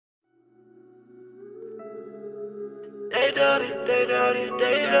They dirty, yeah.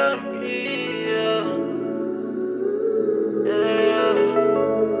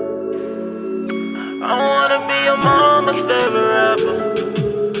 I wanna be your mama's favorite rapper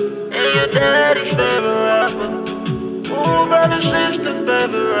and your daddy's favorite rapper. Ooh, brother, sister,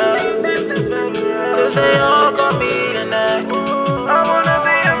 favorite rapper. Cause they all got me in that. I wanna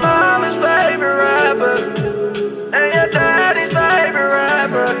be your mama's favorite rapper and your daddy's favorite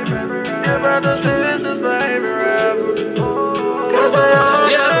rapper. Your brother, sister's favorite rapper. Cause they all got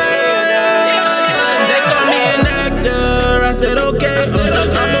me in that. They call me an actor, I said okay.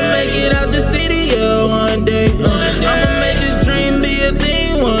 I'ma make it out the city, yeah, one day. I'ma make this dream be a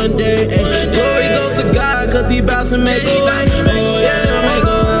thing one day. Glory goes to God, cause he bout to make a way. Oh yeah, make a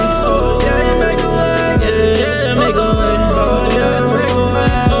way. Oh yeah, make a way. Yeah, make a way. Oh yeah, make a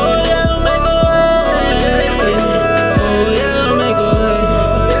way. Oh yeah, make a way. Oh yeah, make a way.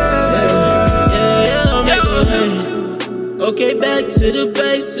 Yeah, make a way. Okay, back to the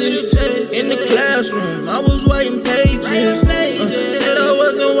basics. In the classroom, I was writing pages. Said I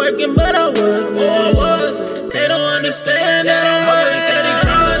wasn't working, but I was, man. They don't understand that I'm always steady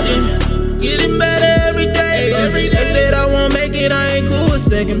grinding, getting better every day. They said I won't make it, I ain't cool with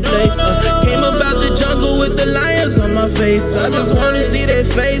second place. Came about the jungle with the lions on my face. I just wanna see their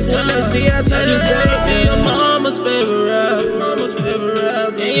face when they see I turn and say, be your mama's favorite rap,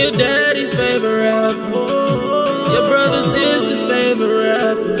 and your daddy's favorite rap, your brother, sister's favorite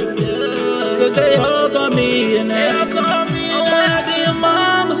rapper. Cause they all call me an actor. I wanna be your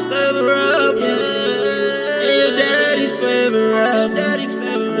mama's favorite rapper and your daddy's favorite rapper,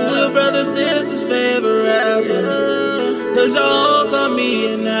 your brother, sister's favorite rapper. Cause y'all call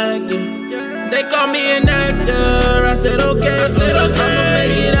me an actor. They call me an actor. I said okay. I'ma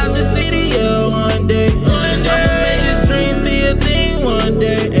make it out the city, yeah, one day. I'ma make this dream be a thing one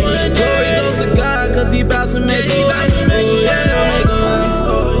day. Glory goes to God, cause he bout to make a way. Oh yeah, make a way.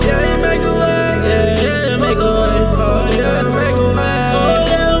 Oh yeah, make a way. Yeah, make a way. Oh yeah, make a way. Oh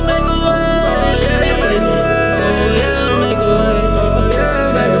yeah, make a way. Oh yeah, make a way. Oh yeah, make a way. Oh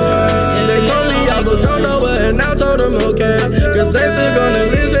yeah, make a way. They told me I was don't know what, and I told them okay. Cause they still gonna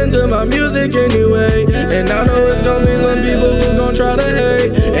listen to my music anyway. And I know it's gonna be some people who gon' try to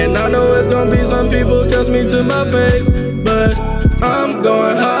hate. And I know it's gonna be some people cuss me to my face. But I'm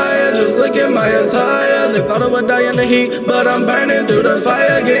going higher, just look at my attire. They thought I would die in the heat, but I'm burning through the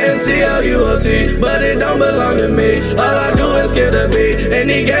fire, getting CLUOT. But it don't belong to me, all I do is get a beat, and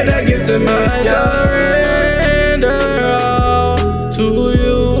he gave that gift to me. I surrender all to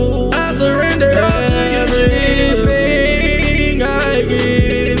you. I surrender all to you, everything I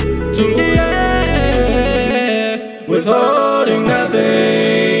give to you. Withholding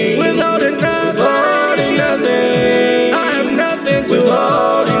nothing, withholding nothing. I am nothing to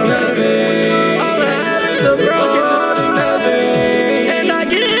holding nothing. All I have is a broken holding nothing, and I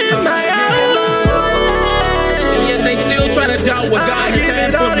give my all. And yet they still try to doubt what God has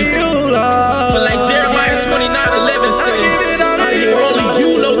had for me. But like Jeremiah 29:11 says, only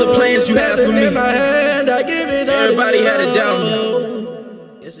you know the plans you have for me. Everybody had to doubt me.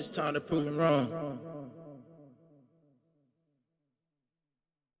 Guess it's time to prove it wrong.